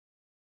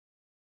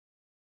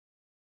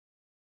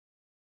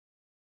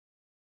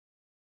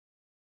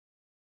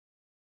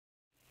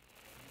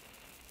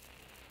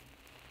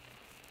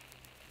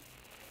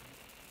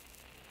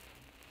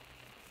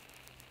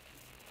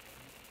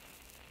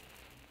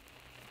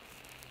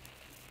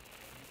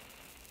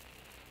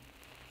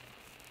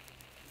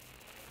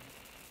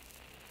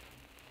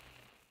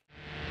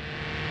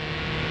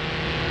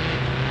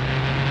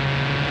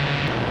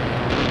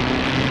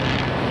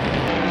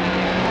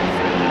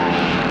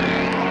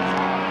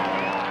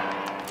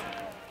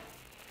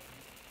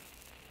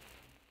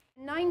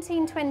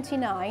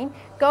1929,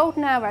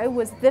 Golden Arrow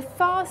was the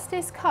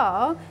fastest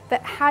car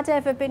that had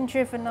ever been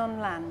driven on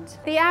land.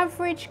 The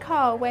average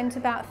car went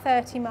about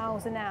 30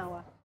 miles an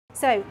hour.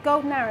 So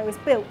Golden Arrow was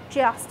built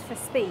just for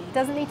speed. It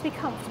doesn't need to be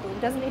comfortable,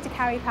 it doesn't need to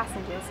carry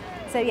passengers.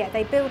 So yeah,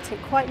 they built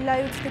it quite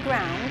low to the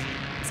ground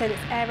so that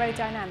it's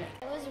aerodynamic.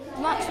 It was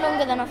much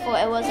longer than I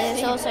thought it was. It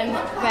was also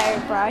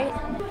very bright.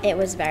 It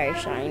was very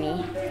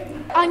shiny.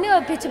 I know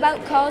a bit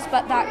about cars,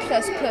 but that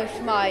just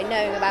pushed my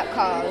knowing about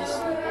cars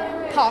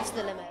past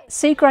the limit.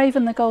 Segrave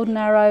and the Golden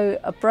Arrow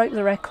broke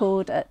the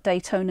record at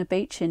Daytona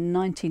Beach in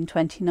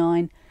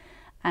 1929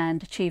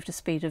 and achieved a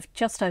speed of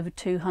just over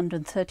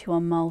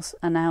 231 miles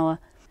an hour.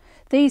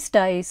 These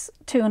days,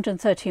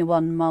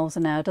 231 miles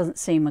an hour doesn't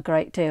seem a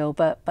great deal,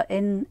 but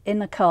in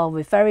a car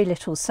with very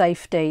little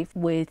safety,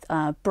 with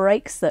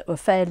brakes that were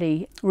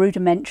fairly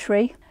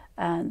rudimentary,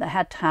 they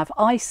had to have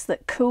ice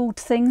that cooled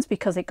things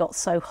because it got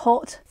so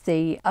hot.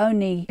 The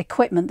only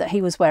equipment that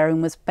he was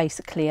wearing was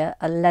basically a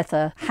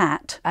leather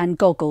hat and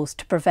goggles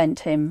to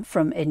prevent him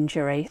from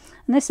injury.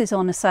 And this is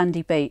on a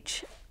sandy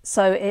beach,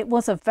 so it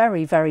was a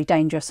very, very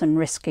dangerous and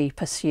risky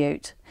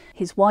pursuit.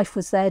 His wife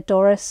was there,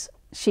 Doris.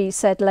 She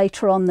said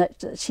later on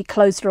that she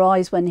closed her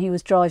eyes when he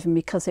was driving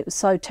because it was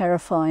so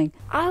terrifying.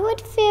 I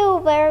would feel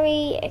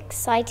very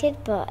excited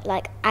but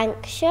like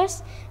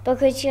anxious,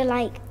 because you're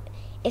like,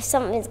 if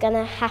something's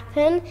gonna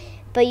happen,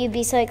 but you'd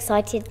be so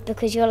excited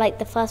because you're like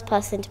the first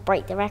person to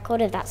break the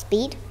record of that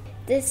speed.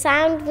 The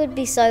sound would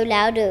be so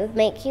loud it would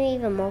make you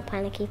even more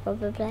panicky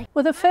probably.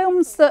 Well, the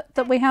films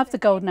that we have the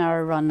Golden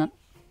Arrow run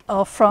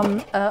are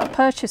from a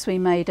purchase we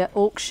made at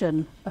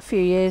auction a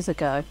few years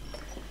ago.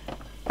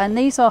 And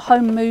these are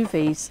home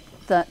movies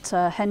that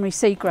Henry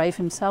Segrave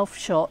himself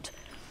shot.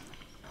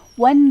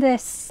 When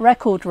this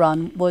record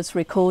run was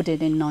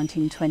recorded in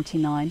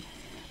 1929,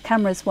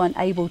 cameras weren't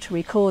able to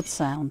record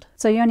sound.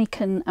 So you only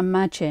can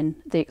imagine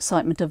the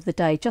excitement of the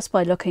day just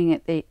by looking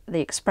at the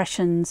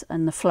expressions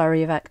and the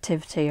flurry of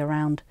activity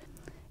around.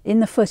 In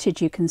the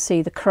footage you can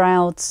see the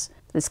crowds,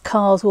 there's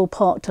cars all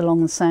parked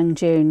along the sand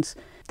dunes.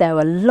 There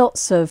were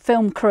lots of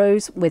film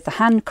crews with the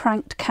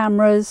hand-cranked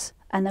cameras,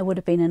 and there would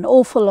have been an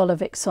awful lot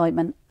of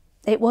excitement.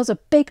 It was a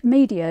big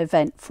media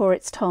event for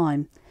its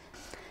time.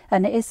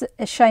 And it is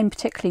a shame,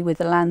 particularly with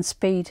the land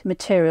speed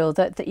material,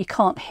 that you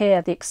can't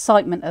hear the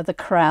excitement of the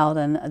crowd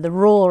and the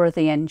roar of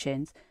the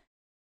engines.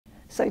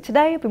 So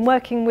today I've been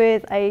working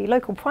with a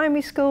local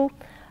primary school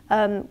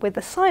with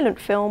the silent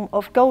film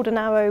of Golden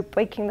Arrow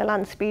breaking the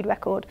land speed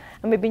record,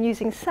 and we've been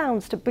using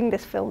sounds to bring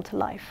this film to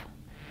life.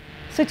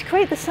 So to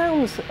create the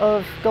sounds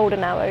of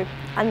Golden Arrow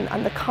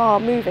and the car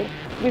moving,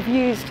 we've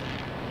used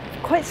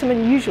quite some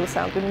unusual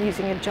sounds. We've been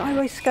using a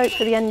gyroscope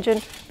for the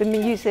engine, we've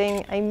been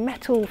using a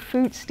metal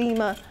food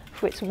steamer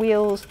for its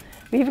wheels.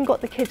 We even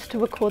got the kids to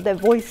record their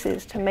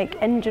voices to make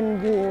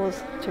engine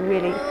roars to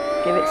really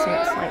give it some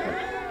excitement.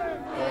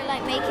 We were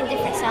like making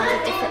different sounds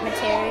with different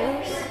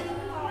materials.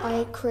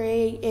 I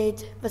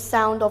created the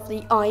sound of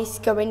the ice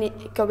going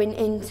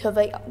into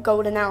the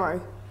Golden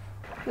Arrow.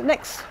 The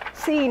next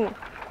scene,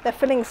 they're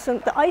filling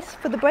the ice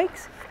for the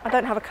brakes. I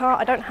don't have a car,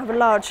 I don't have a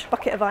large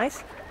bucket of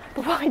ice.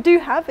 But what I do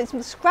have is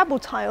some Scrabble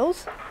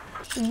tiles.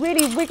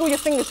 Really wiggle your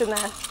fingers in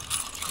there.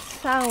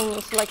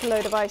 Sounds like a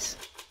load of ice.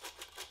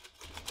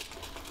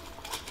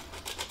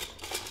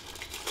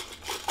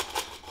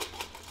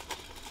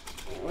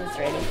 It was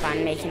really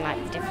fun making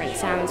like different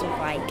sounds with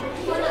like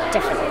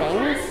different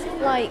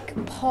things.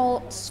 Like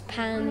pots,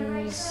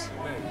 pans.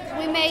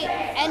 We made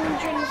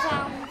engine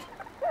sounds.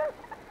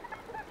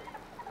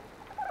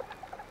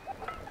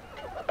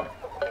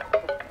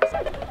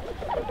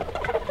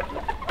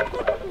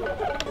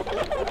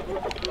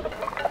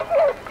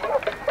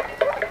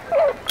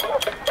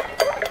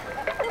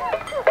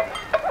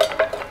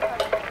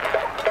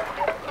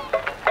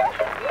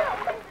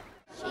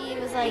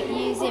 Like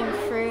using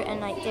fruit and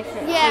like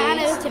different and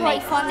it foods was to quite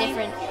make funny.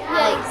 different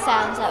like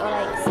sounds that were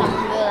like, some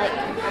were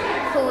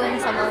like cool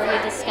and some were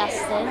really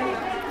disgusting.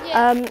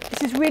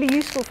 This is really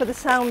useful for the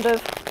sound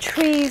of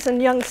trees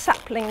and young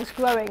saplings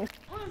growing.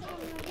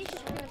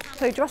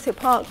 So Jurassic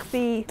Park,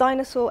 the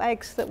dinosaur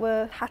eggs that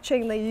were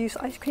hatching, they used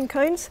ice cream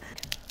cones.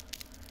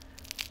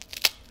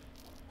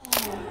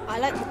 I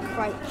like the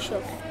crunch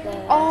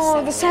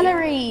of the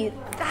celery.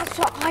 That's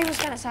what I was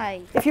going to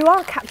say. If you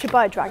are captured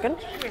by a dragon,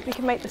 we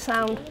can make the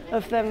sound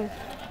of them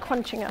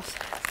crunching us.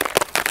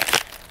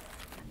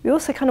 We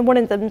also kind of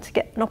wanted them to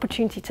get an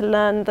opportunity to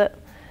learn that,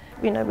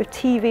 you know, with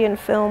TV and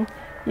film,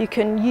 you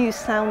can use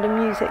sound and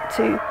music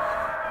to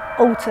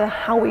alter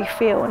how we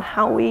feel and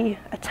how we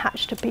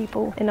attach to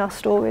people in our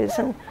stories.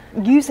 And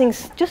using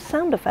just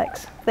sound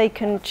effects, they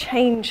can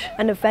change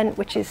an event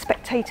which is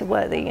spectator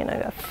worthy, you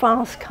know, a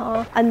fast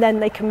car, and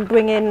then they can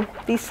bring in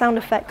these sound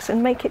effects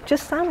and make it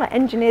just sound like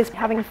engineers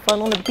having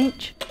fun on a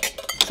beach.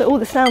 So all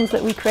the sounds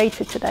that we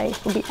created today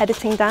will be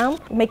editing down,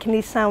 making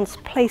these sounds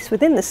place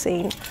within the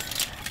scene.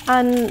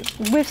 And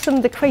with some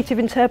of the creative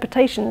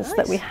interpretations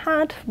that we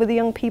had with the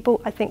young people,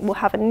 I think we'll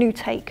have a new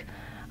take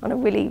on a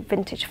really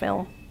vintage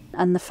film.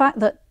 And the fact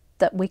that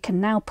we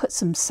can now put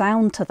some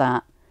sound to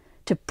that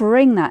to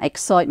bring that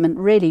excitement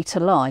really to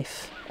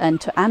life and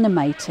to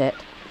animate it,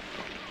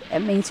 it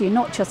means you're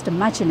not just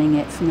imagining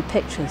it from the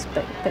pictures,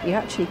 but you're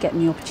actually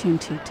getting the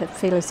opportunity to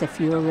feel as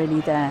if you were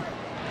really there.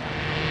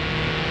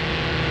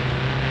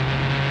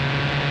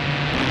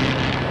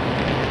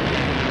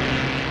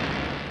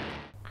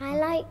 I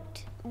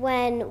liked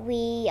when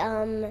we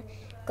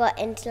got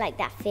into like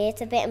that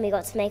theatre bit and we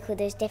got to make all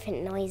those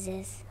different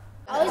noises.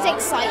 I was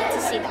excited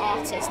to see the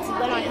artist.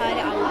 When I heard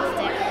it, I loved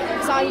it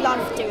because I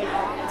love doing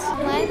art.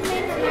 My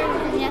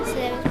favourite from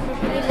yesterday was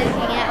probably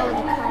looking at all the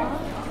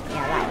cars.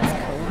 Yeah, that was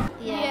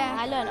cool. Yeah,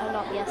 I learned a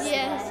lot yesterday.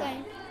 Yeah,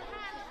 same.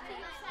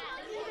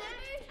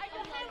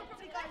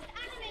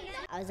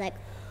 I was like,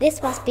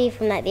 this must be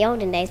from like the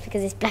olden days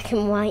because it's black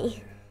and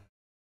white.